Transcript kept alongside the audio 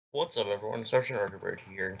What's up everyone, HistoryMarche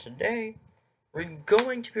here, and today we're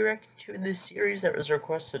going to be reacting to this series that was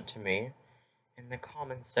requested to me in the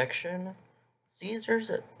comments section.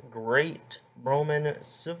 Caesar's Great Roman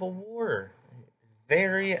Civil War.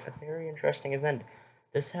 Very interesting event.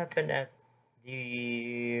 This happened at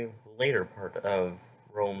the later part of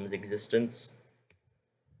Rome's existence.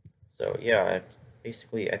 So yeah,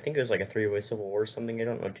 basically I think it was like a three-way civil war or something. I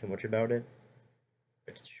don't know too much about it,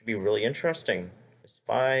 but it should be really interesting.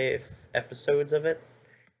 5 episodes of it.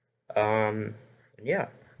 And yeah.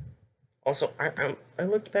 Also, I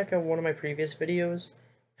looked back at one of my previous videos,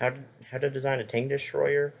 how to design a tank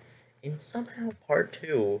destroyer, and somehow part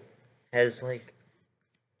 2 has like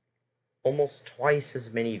almost twice as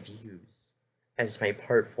many views as my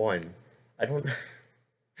part 1. I don't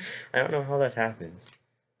know how that happens.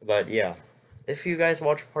 But yeah, if you guys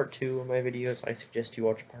watch part 2 of my videos, I suggest you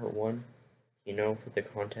watch part 1, you know, for the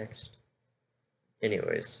context.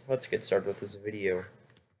 Anyways, let's get started with this video.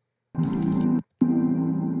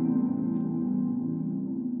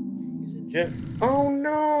 Oh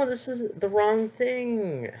no, this is the wrong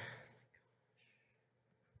thing.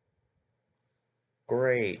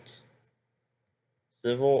 Great.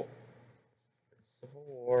 Civil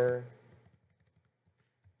War.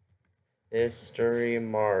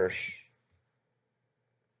 HistoryMarche.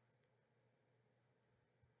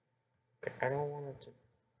 I don't want it to.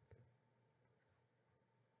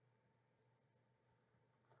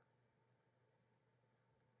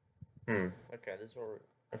 Okay, this is what we're...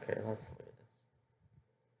 Okay, let's look at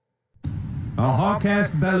this. A Hoc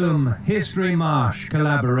Est Bellum HistoryMarche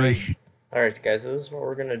collaboration. Alright guys, so this is what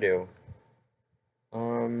we're gonna do.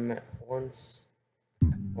 Hold on.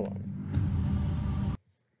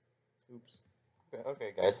 Oops.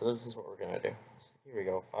 Okay guys, so this is what we're gonna do. Here we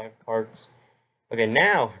go, 5 parts. Okay,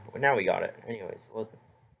 now we got it. Anyways, look.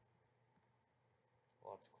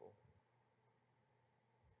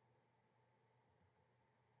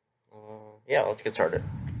 Yeah, let's get started.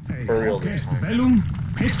 For real Hoc this Est time. Bellum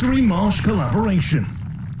HistoryMarche collaboration.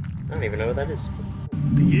 I don't even know what that is.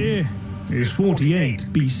 The year is 48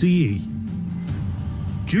 BCE.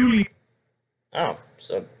 Julius. Oh,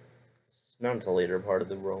 so it's not the later part of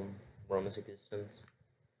the Rome's existence.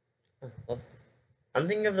 I'm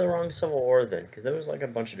thinking of the wrong civil war then, because there was like a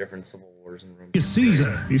bunch of different civil wars in Rome.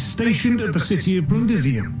 Caesar is stationed at the city of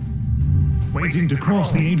Brundisium, waiting to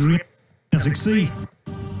cross the Adriatic Sea.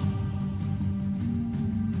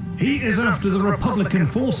 He is after the Republican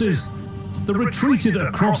forces that retreated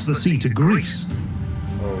across the sea to Greece,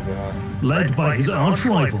 led by his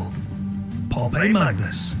arch-rival, Pompey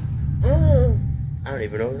Magnus. I don't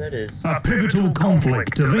even know what that is. A pivotal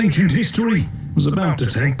conflict of ancient history was about to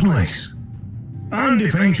take place. And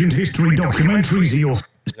if ancient history documentaries are your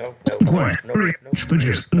for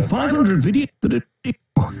just 500 videos that are,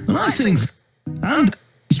 and I think, and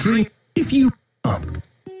history, if you up.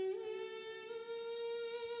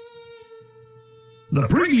 The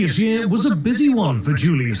previous year was a busy one for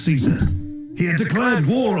Julius Caesar. He had declared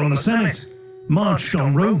war on the Senate, marched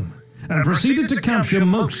on Rome, and proceeded to capture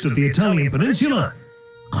most of the Italian peninsula,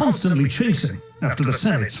 constantly chasing after the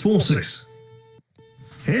Senate's forces.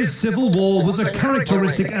 His civil war was a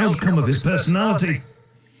characteristic outcome of his personality.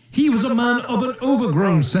 He was a man of an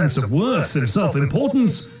overgrown sense of worth and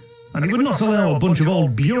self-importance, and he would not allow a bunch of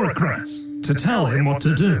old bureaucrats to tell him what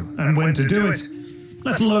to do and when to do it,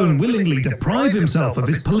 let alone willingly deprive himself of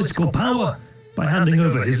his political power by handing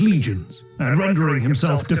over his legions and rendering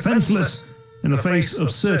himself defenseless in the face of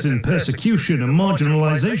certain persecution and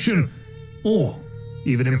marginalization, or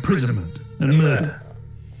even imprisonment and murder.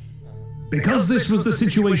 Because this was the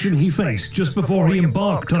situation he faced just before he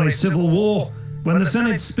embarked on a civil war, when the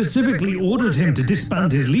Senate specifically ordered him to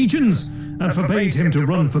disband his legions and forbade him to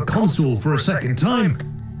run for consul for a second time,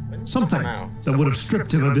 something that would have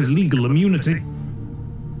stripped him of his legal immunity.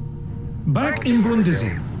 Back in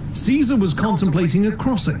Brundisium, Caesar was contemplating a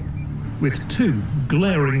crossing, with 2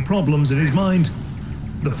 glaring problems in his mind.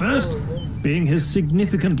 The first being his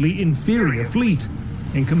significantly inferior fleet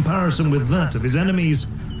in comparison with that of his enemies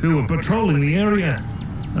who were patrolling the area,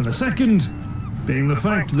 and the second being the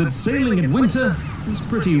fact that sailing in winter is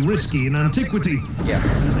pretty risky in antiquity,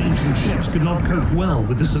 since ancient ships could not cope well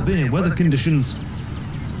with the severe weather conditions.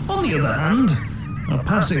 On the other hand, a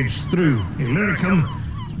passage through Illyricum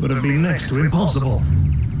would have been next to impossible.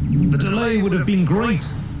 The delay would have been great,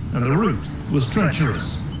 and the route was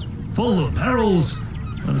treacherous, full of perils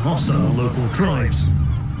and hostile local tribes.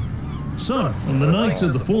 So, on the night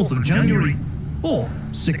of the 4th of January, or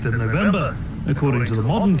 6th of November, according to the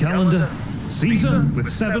modern calendar, Caesar, with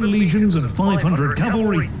 7 legions and 500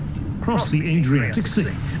 cavalry, crossed the Adriatic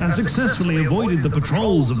Sea and successfully avoided the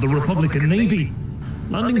patrols of the Republican Navy,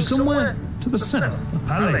 landing somewhere to the south of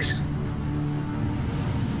Palest.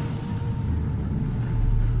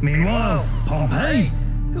 Meanwhile, Pompey,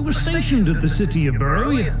 who was stationed at the city of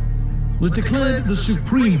Beroea, was declared the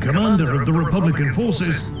supreme commander of the Republican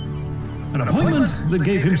forces, an appointment that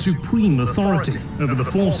gave him supreme authority over the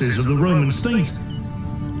forces of the Roman state.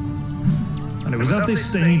 And it was at this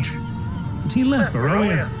stage that he left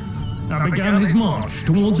Beroea and began his march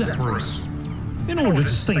towards Epirus in order to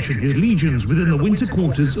station his legions within the winter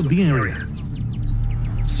quarters of the area.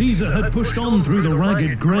 Caesar had pushed on through the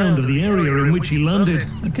ragged ground of the area in which he landed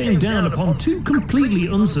and came down upon two completely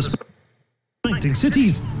unsuspecting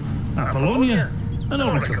cities, Apollonia and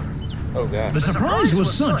Oricum. Oh god. The surprise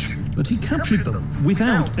was such that he captured them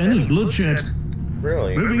without any bloodshed.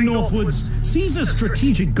 Really? Moving northwards, Caesar's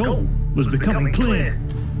strategic goal was becoming clear.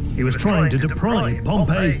 He was trying to deprive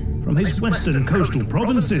Pompey from his western coastal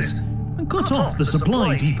provinces and cut off the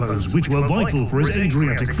supply depots which were vital for his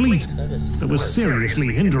Adriatic fleet that was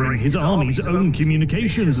seriously hindering his army's own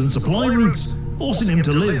communications and supply routes, forcing him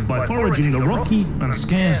to live by foraging the rocky and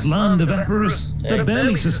scarce land of Epirus that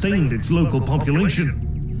barely sustained its local population.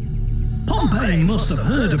 Pompey must have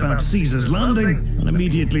heard about Caesar's landing and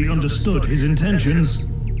immediately understood his intentions.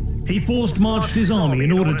 He forced-marched his army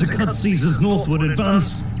in order to cut Caesar's northward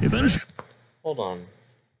advance, eventually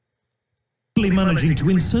managing to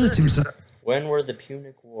insert himself. When were the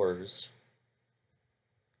Punic Wars?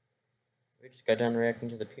 We just got done reacting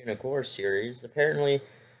to the Punic Wars series. Apparently,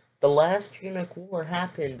 the last Punic War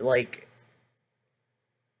happened, like,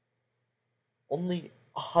 only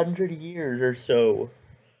 100 years or so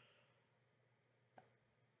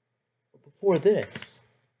before this.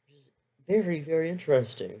 Which is very, very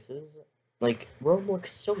interesting. So this is, like, Rome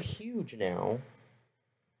looks so huge now,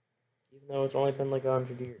 even though it's only been like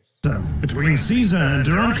 100 years. Between Caesar and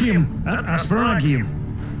Dyrrachium at Asparagium,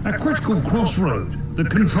 a critical crossroad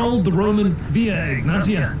that controlled the Roman Via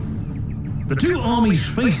Egnatia. The two armies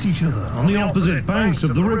faced each other on the opposite banks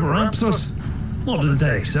of the river Apsus,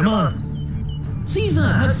 modern-day Seman.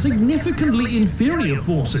 Caesar had significantly inferior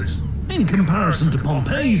forces in comparison to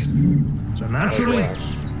Pompey's, so naturally,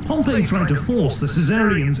 Pompey tried to force the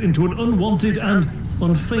Caesarians into an unwanted and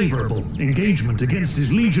unfavorable engagement against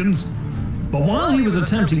his legions. But while he was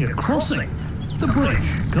attempting a crossing, the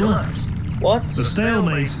bridge collapsed. What? The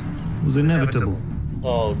stalemate was inevitable.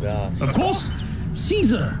 Oh god. Of course,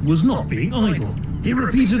 Caesar was not being idle. He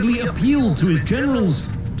repeatedly appealed to his generals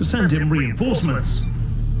to send him reinforcements.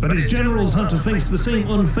 But his generals had to face the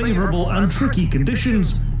same unfavorable and tricky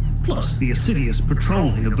conditions, plus the assiduous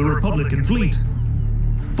patrolling of the Republican fleet.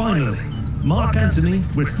 Finally, Mark Antony,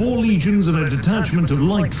 with 4 legions and a detachment of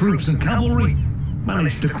light troops and cavalry,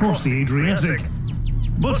 managed to cross the Adriatic.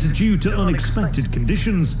 But due to unexpected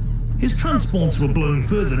conditions, his transports were blown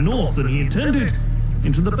further north than he intended,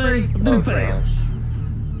 into the Bay of Nymphaea.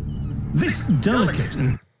 This delicate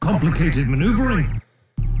and complicated maneuvering,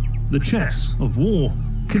 the chess of war,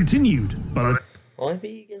 continued by the... Well, maybe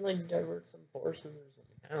you can, like, divert some forces or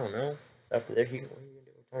something. I don't know. After that, you can do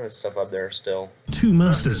a ton of stuff up there still. Two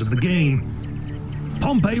masters of the game.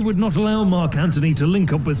 Pompey would not allow Mark Antony to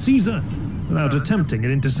link up with Caesar without attempting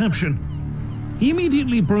an interception. He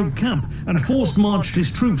immediately broke camp and forced-marched his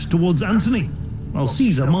troops towards Antony, while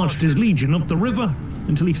Caesar marched his legion up the river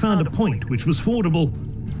until he found a point which was fordable.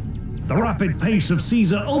 The rapid pace of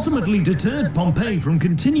Caesar ultimately deterred Pompey from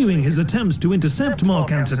continuing his attempts to intercept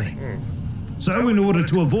Mark Antony. So, in order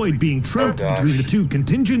to avoid being trapped between the two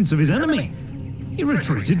contingents of his enemy, he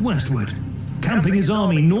retreated westward, camping his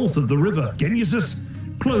army north of the river Genusus,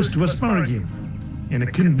 close to Asparagium, in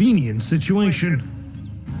a convenient situation.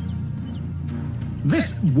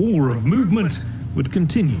 This war of movement would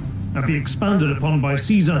continue and be expanded upon by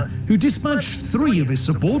Caesar, who dispatched 3 of his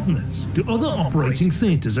subordinates to other operating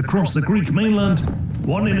theatres across the Greek mainland,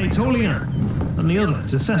 one in Aetolia and the other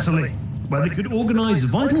to Thessaly, where they could organize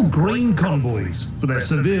vital grain convoys for their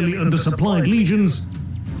severely undersupplied legions.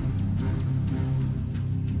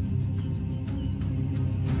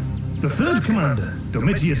 The third commander,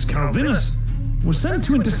 Domitius Calvinus, was sent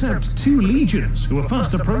to intercept 2 legions who were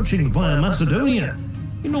fast approaching via Macedonia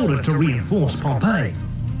in order to reinforce Pompey.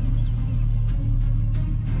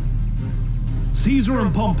 Caesar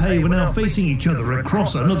and Pompey were now facing each other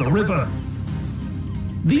across another river.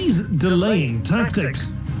 These delaying tactics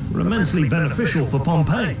were immensely beneficial for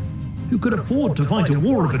Pompey, who could afford to fight a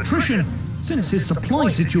war of attrition since his supply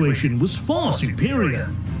situation was far superior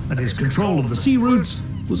and his control of the sea routes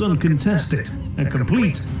was uncontested and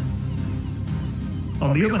complete.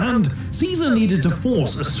 On the other hand, Caesar needed to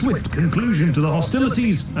force a swift conclusion to the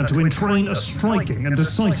hostilities and to entrain a striking and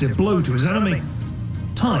decisive blow to his enemy.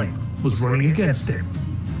 Time was running against him.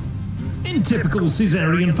 In typical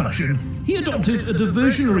Caesarian fashion, he adopted a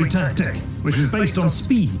diversionary tactic, which was based on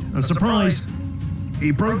speed and surprise. He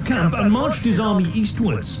broke camp and marched his army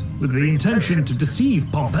eastwards, with the intention to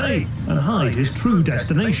deceive Pompey and hide his true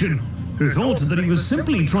destination, who thought that he was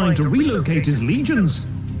simply trying to relocate his legions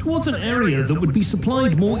towards an area that would be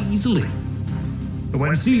supplied more easily. But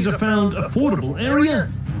when Caesar found a fordable area,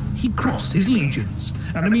 he crossed his legions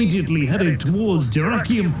and immediately headed towards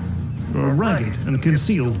Dyrrachium, a ragged and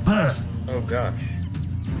concealed path. Oh gosh.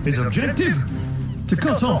 His objective? To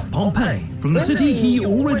cut off Pompey from the city he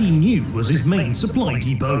already knew was his main supply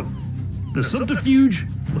depot. The subterfuge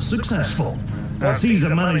was successful, and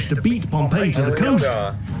Caesar managed to beat Pompey to the coast,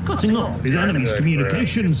 cutting off his enemy's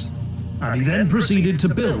communications, and he then proceeded to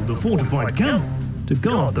build a fortified camp to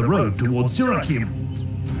guard the road towards Dyrrachium.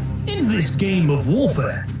 In this game of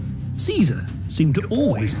warfare, Caesar seemed to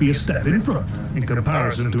always be a step in front in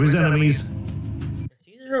comparison to his enemies.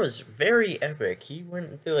 Caesar was very epic. He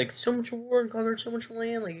went through like so much war and conquered so much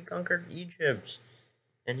land. Like he conquered Egypt,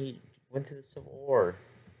 and he went through the Civil War.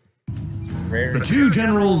 The two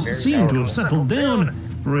generals seem to have settled down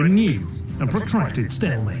for a new and protracted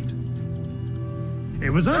stalemate. It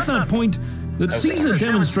was at that point that Caesar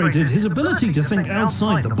demonstrated his ability to think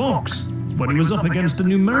outside the box when he was up against a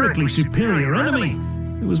numerically superior enemy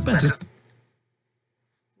who was better.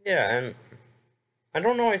 Yeah, and I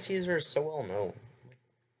don't know why Caesar is so well known.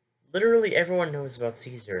 Literally everyone knows about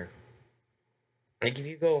Caesar. Like if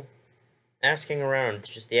you go asking around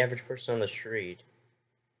to just the average person on the street,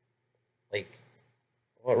 like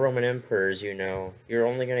what Roman emperors you know, you're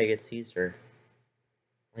only gonna get Caesar.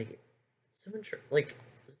 Like like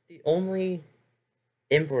the only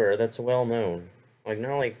emperor that's well known. Like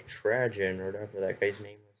not like Trajan or whatever that guy's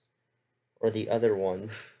name was, or the other one.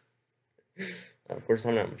 Of course,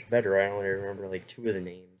 I'm not much better. I only remember like 2 of the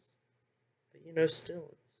names, but you know,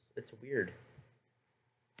 still, it's weird.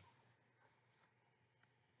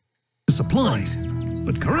 Supplied,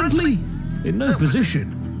 but currently in no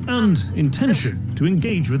position and intention to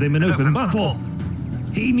engage with him in open battle.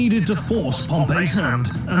 He needed to force Pompey's hand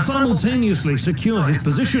and simultaneously secure his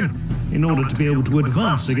position in order to be able to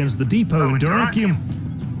advance against the depot in Dyrrachium.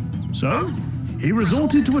 So, he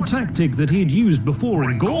resorted to a tactic that he had used before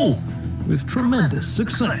in Gaul, with tremendous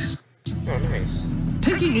success. Oh, nice.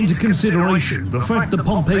 Taking into consideration the fact that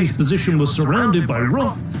Pompey's position was surrounded by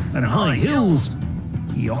rough and high hills,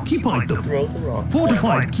 he occupied them,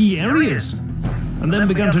 fortified key areas, and then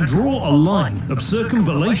began to draw a line of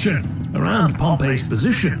circumvallation around Pompey's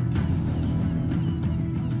position.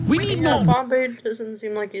 We need not... Pompey doesn't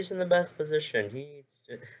seem like he's in the best position. He needs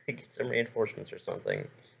to get some reinforcements or something.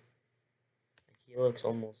 He looks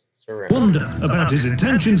almost surrounded. Wonder about his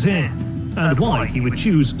intentions here, and why he would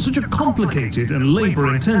choose such a complicated and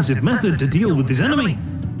labor-intensive method to deal with his enemy,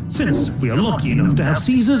 since we are lucky enough to have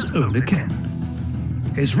Caesar's own account.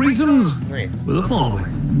 His reasons were the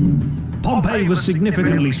following. Pompey was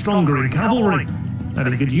significantly stronger in cavalry, and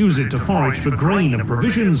he could use it to forage for grain and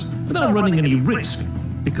provisions without running any risk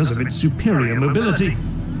because of its superior mobility.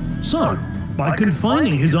 So, by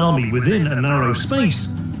confining his army within a narrow space,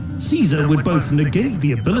 Caesar would both negate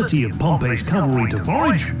the ability of Pompey's cavalry to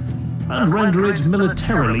forage and render it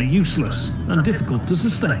militarily useless and difficult to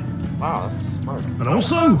sustain. Wow, that's smart. And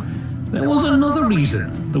also, there was another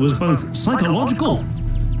reason that was both psychological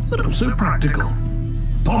but also practical.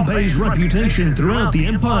 Pompey's reputation throughout the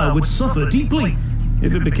empire would suffer deeply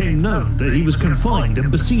if it became known that he was confined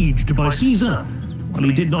and besieged by Caesar while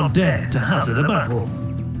he did not dare to hazard a battle.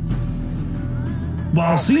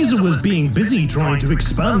 While Caesar was being busy trying to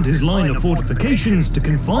expand his line of fortifications to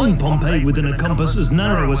confine Pompey within a compass as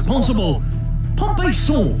narrow as possible, Pompey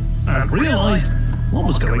saw and realized what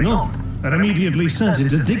was going on, and immediately set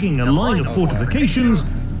into digging a line of fortifications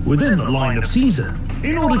within the line of Caesar,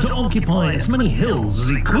 in order to occupy as many hills as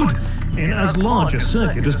he could in as large a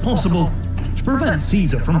circuit as possible, to prevent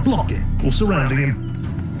Caesar from blocking or surrounding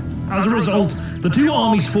him. As a result, the two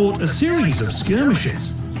armies fought a series of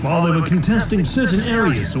skirmishes, while they were contesting certain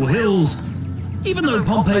areas or hills. Even though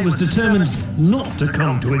Pompey was determined not to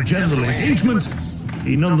come to a general engagement,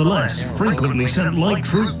 he nonetheless frequently sent light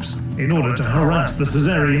troops in order to harass the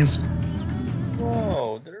Caesarians.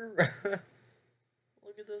 Whoa, they're...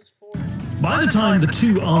 Look at those forts. By the time the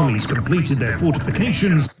two armies completed their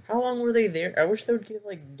fortifications... How long were they there? I wish they would give,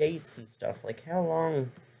 like, dates and stuff. Like, how long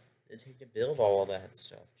did it take to build all of that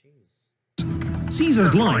stuff? Jeez.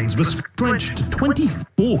 Caesar's lines were stretched to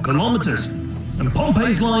 24 kilometers, and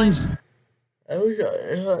Pompey's lines... I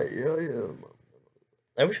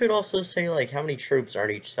wish we'd also say, like, how many troops are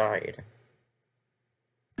on each side.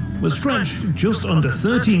 Was stretched just under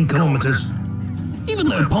 13 kilometers. Even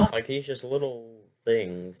though like these just little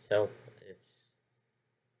things help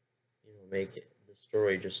make the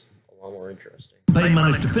story just a lot more interesting. Pompey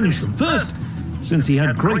managed to finish them first, since he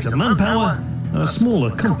had greater manpower and a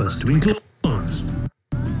smaller compass to enclose.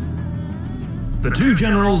 The two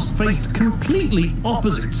generals faced completely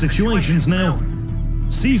opposite situations now.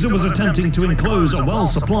 Caesar was attempting to enclose a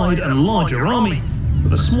well-supplied and larger army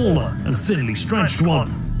with a smaller and thinly stretched one.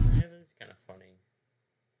 Yeah, that's kind of funny.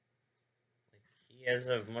 Like, he has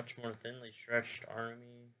a much more thinly stretched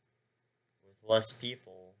army with less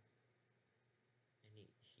people, and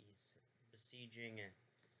he's besieging an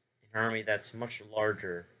army that's much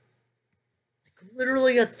larger. Like,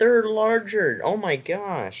 literally a third larger! Oh my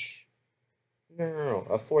gosh! No,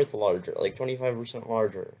 a fourth larger, like 25%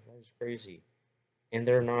 larger. That was crazy. And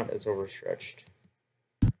they're not as overstretched.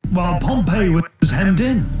 While Pompey was hemmed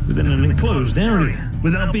in within an enclosed area,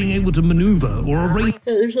 without being able to maneuver or arrange.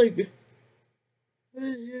 Yeah, there's like,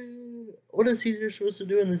 what is Caesar supposed to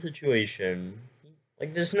do in this situation?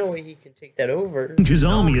 Like, there's no way he can take that over. His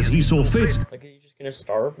army as he saw fit. Like, are you just gonna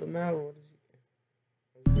starve them out? Or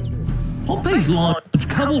what is he doing? Pompey's large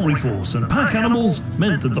cavalry force and pack animals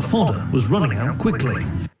meant that the fodder was running out quickly,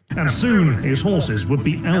 and soon his horses would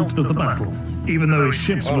be out of the battle, even though his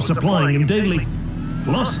ships were supplying him daily.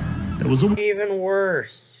 Plus, there was a even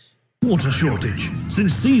worse water shortage,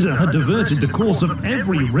 since Caesar had diverted the course of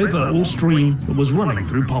every river or stream that was running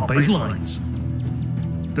through Pompey's lines.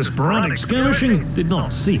 The sporadic skirmishing did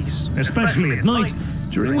not cease, especially at night,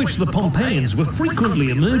 during which the Pompeians were frequently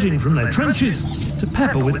emerging from their trenches to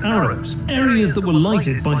pepper with arrows areas that were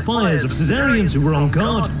lighted by fires of Caesarians who were on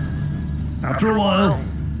guard. After a while,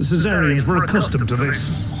 the Caesarians were accustomed to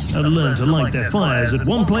this and learned to light their fires at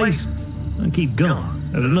one place and keep guard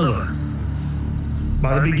at another.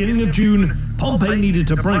 By the beginning of June, Pompey needed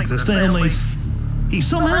to break the stalemate. He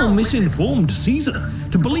somehow misinformed Caesar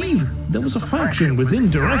to believe there was a faction within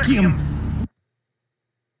Dyrrachium.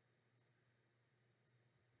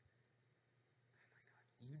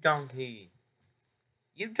 You donkey!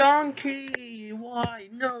 You donkey! Why?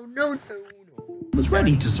 No! Was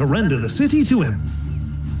ready to surrender the city to him.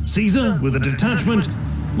 Caesar, with a detachment,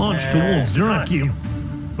 marched towards Dyrrachium,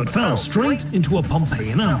 but fell straight into a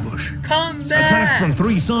Pompeian ambush. Come back! Attacked from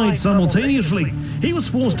three sides simultaneously, he was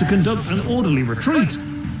forced to conduct an orderly retreat.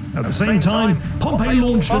 At the same time, Pompey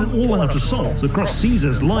launched an all-out assault across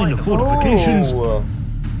Caesar's line of fortifications. Oh.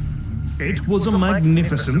 It was a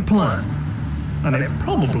magnificent plan, and it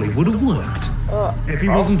probably would have worked if he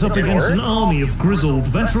wasn't up against an army of grizzled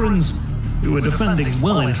veterans who were defending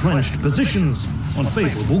well-entrenched positions on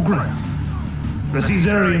favorable ground. The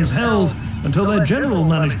Caesarians held until their general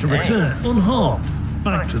managed to return unharmed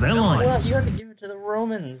back to their lines. Well, you have to give it to the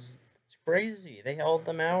Romans. It's crazy. They held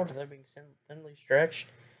them out. They're being thinly stretched,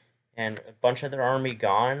 and a bunch of their army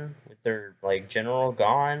gone, with their general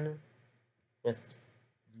gone, with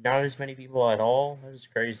not as many people at all. That was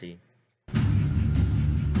crazy.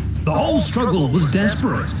 The whole struggle was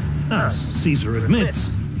desperate, as Caesar admits,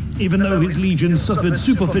 even though his legion suffered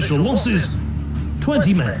superficial losses,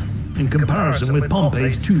 20 men in comparison with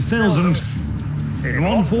Pompey's 2,000. In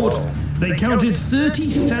one fort, they counted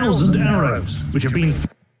 30,000 arrows, which had been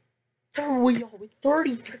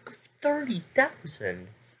 30,000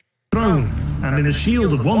 thrown, and in the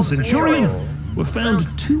shield of one centurion were found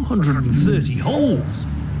 230 holes.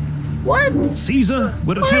 What? Caesar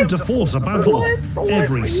would attempt to force a battle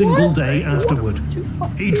every single day afterward.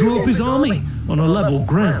 He drew up his army on a level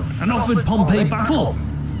ground and offered Pompey battle,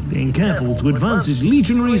 being careful to advance his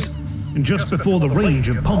legionaries just before the range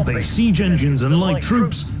of Pompey's siege engines and light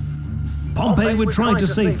troops. Pompey would try to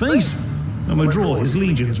save face and would draw his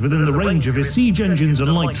legions within the range of his siege engines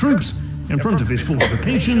and light troops in front of his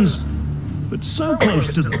fortifications, but so close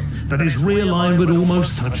to them that his rear line would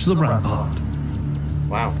almost touch the rampart.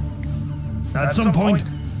 Wow. At some point,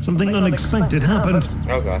 something unexpected happened.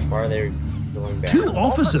 Oh gosh, why are they going back? Two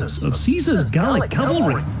officers of Caesar's Gallic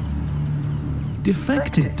cavalry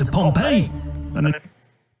defected to Pompey and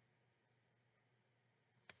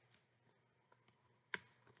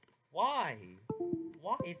Why?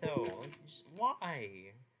 Why though?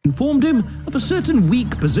 Why? informed him of a certain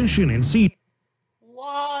weak position in Caesar.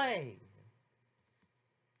 Why?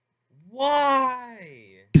 Why?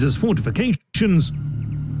 Caesar's fortifications.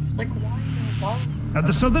 Like, why? At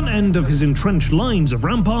the southern end of his entrenched lines of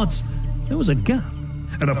ramparts, there was a gap,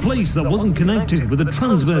 at a place that wasn't connected with a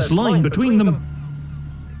transverse line between them.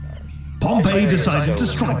 Pompey decided to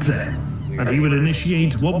strike there, and he would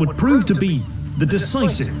initiate what would prove to be the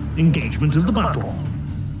decisive engagement of the battle.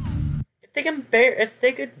 If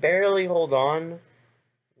they could barely hold on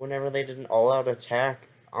whenever they did an all-out attack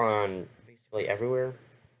on basically everywhere,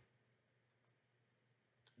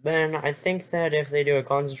 then I think that if they do a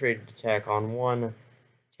concentrated attack on one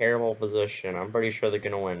terrible position, I'm pretty sure they're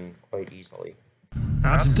going to win quite easily.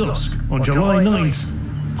 At dusk on July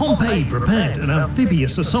 9th, Pompey prepared an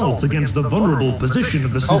amphibious assault against the vulnerable position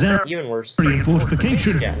of the Caesarian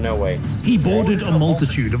fortification. Yeah, no way. He boarded a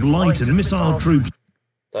multitude of light and missile troops.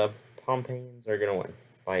 The Pompeians are gonna win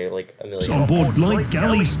by like a million. On board light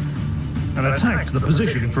galleys and attacked the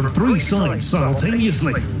position from 3 sides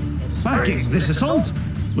simultaneously. Backing this assault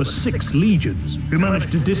were 6 legions, who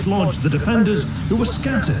managed to dislodge the defenders, who were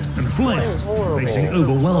scattered and fled, facing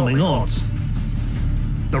overwhelming odds.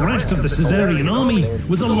 The rest of the Caesarian army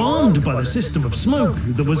was alarmed by the system of smoke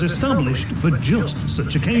that was established for just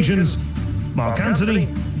such occasions. Mark Antony,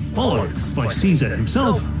 followed by Caesar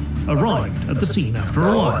himself, arrived at the scene after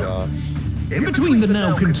a while. In between the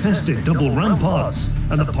now contested double ramparts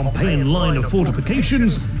and the Pompeian line of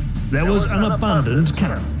fortifications, there was an abandoned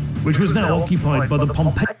camp, which was now occupied by the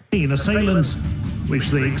Pompeian assailants,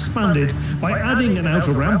 which they expanded by adding an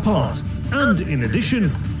outer rampart, and in addition,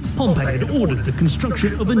 Pompey had ordered the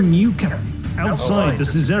construction of a new camp outside the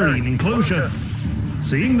Caesarian enclosure.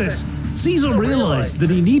 Seeing this, Caesar realized that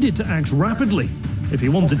he needed to act rapidly if he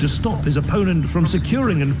wanted to stop his opponent from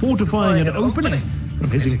securing and fortifying an opening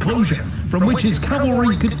from his enclosure from which his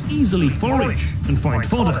cavalry could easily forage and find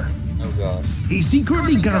fodder. He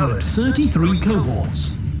secretly gathered 33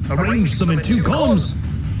 cohorts, arranged them in 2 columns,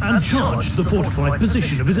 and charged the fortified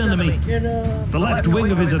position of his enemy. The left wing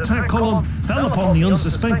of his attack column fell upon the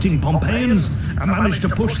unsuspecting Pompeians and managed to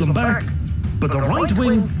push them back, but the right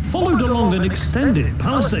wing followed along an extended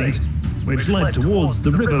palisade, which led towards the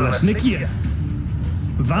river Lesnikia.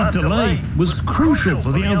 That delay was crucial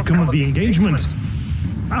for the outcome of the engagement.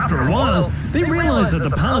 After a while, they realized that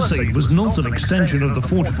the palisade was not an extension of the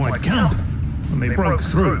fortified camp, and they broke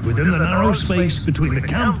through within the narrow space between the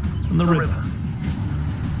camp and the river.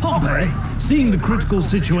 Pompey, seeing the critical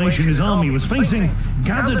situation his army was facing,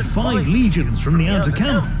 gathered 5 legions from the outer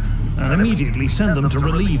camp and immediately sent them to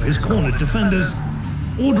relieve his cornered defenders,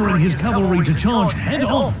 ordering his cavalry to charge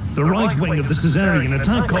head-on the right wing of the Caesarian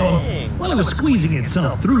attack column while it was squeezing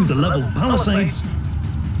itself through the leveled palisades.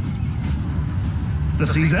 The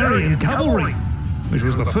Caesarian cavalry, which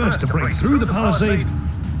was the first to break through the palisade,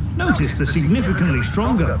 noticed the significantly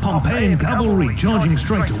stronger Pompeian cavalry charging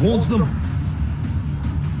straight towards them.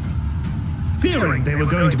 Fearing they were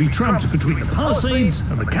going to be trapped between the palisades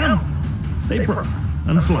and the camp, they broke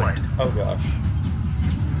and fled. Oh gosh.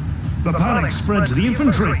 The panic spread to the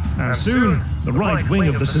infantry, and soon the right wing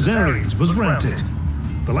of the Caesarians was routed.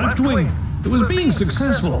 The left wing, that was being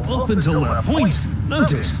successful up until that point,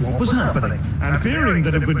 noticed what was happening, and fearing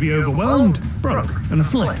that it would be overwhelmed, broke and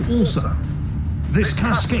fled also. This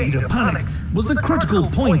cascade of panic was the critical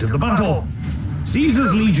point of the battle.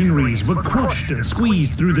 Caesar's legionaries were crushed and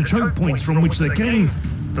squeezed through the choke points from which they came.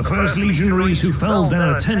 The first legionaries who fell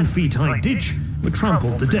down a 10-feet-high ditch were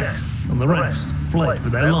trampled to death, and the rest fled for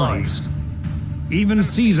their lives. Even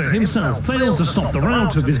Caesar himself failed to stop the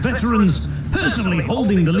rout of his veterans, personally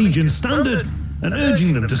holding the legion's standard and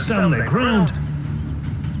urging them to stand their ground.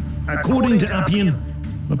 According to Appian,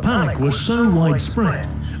 the panic was so widespread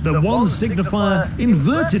that one signifier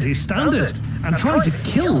inverted his standard and tried to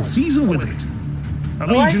kill Caesar with it. A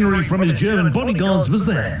legionary from his German bodyguards was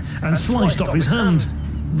there and sliced off his hand,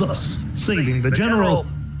 thus saving the general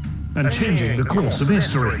and changing the course of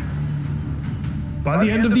history. By the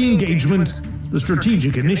end of the engagement, the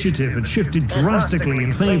strategic initiative had shifted drastically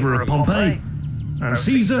in favor of Pompey, and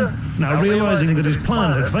Caesar, now realizing that his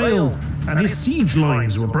plan had failed and his siege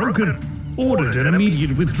lines were broken, ordered an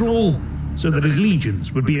immediate withdrawal so that his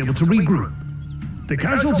legions would be able to regroup. The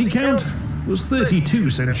casualty count was 32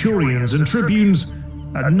 centurions and tribunes,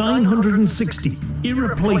 and 960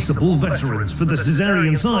 irreplaceable veterans for the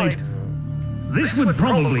Caesarian side. This would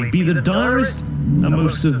probably be the direst and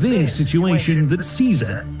most severe situation that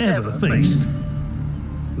Caesar ever faced.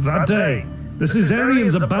 That day, the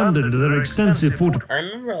Caesarians abandoned their extensive fortifications. I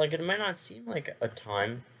remember, like, it might not seem like a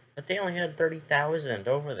ton, but they only had 30,000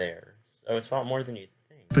 over there, so it's a lot more than you'd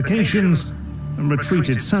think. And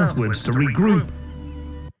retreated southwards to regroup.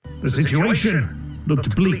 The situation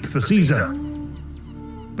looked bleak for Caesar.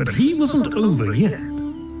 But he wasn't over yet.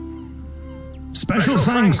 Special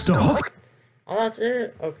thanks to Hoc. Oh, that's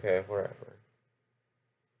it? Okay, whatever.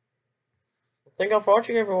 Well, thank you for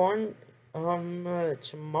watching, everyone.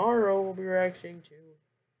 Tomorrow we'll be reacting to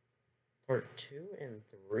part 2 and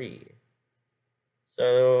 3.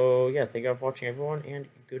 So, yeah, thank you for watching, everyone, and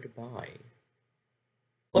goodbye.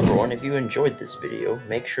 Hello, everyone. If you enjoyed this video,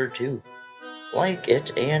 make sure to like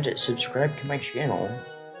it and subscribe to my channel.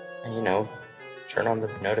 And, you know, turn on the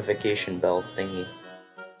notification bell thingy.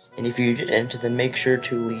 And if you didn't, then make sure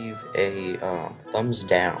to leave a thumbs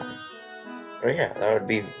down. But yeah, that would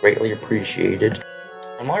be greatly appreciated.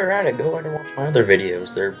 And while you're at it, go ahead and watch my other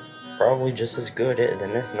videos. They're probably just as good,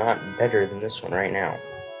 and if not better than this one right now.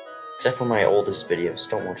 Except for my oldest videos,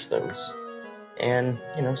 don't watch those. And,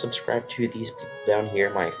 you know, subscribe to these people down here,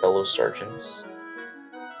 my fellow sergeants.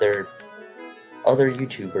 They're other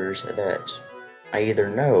YouTubers that I either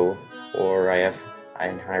know or I have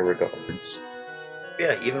in high regards.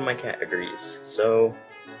 Yeah, even my cat agrees. So,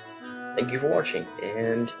 thank you for watching,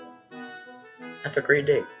 and have a great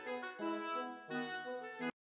day.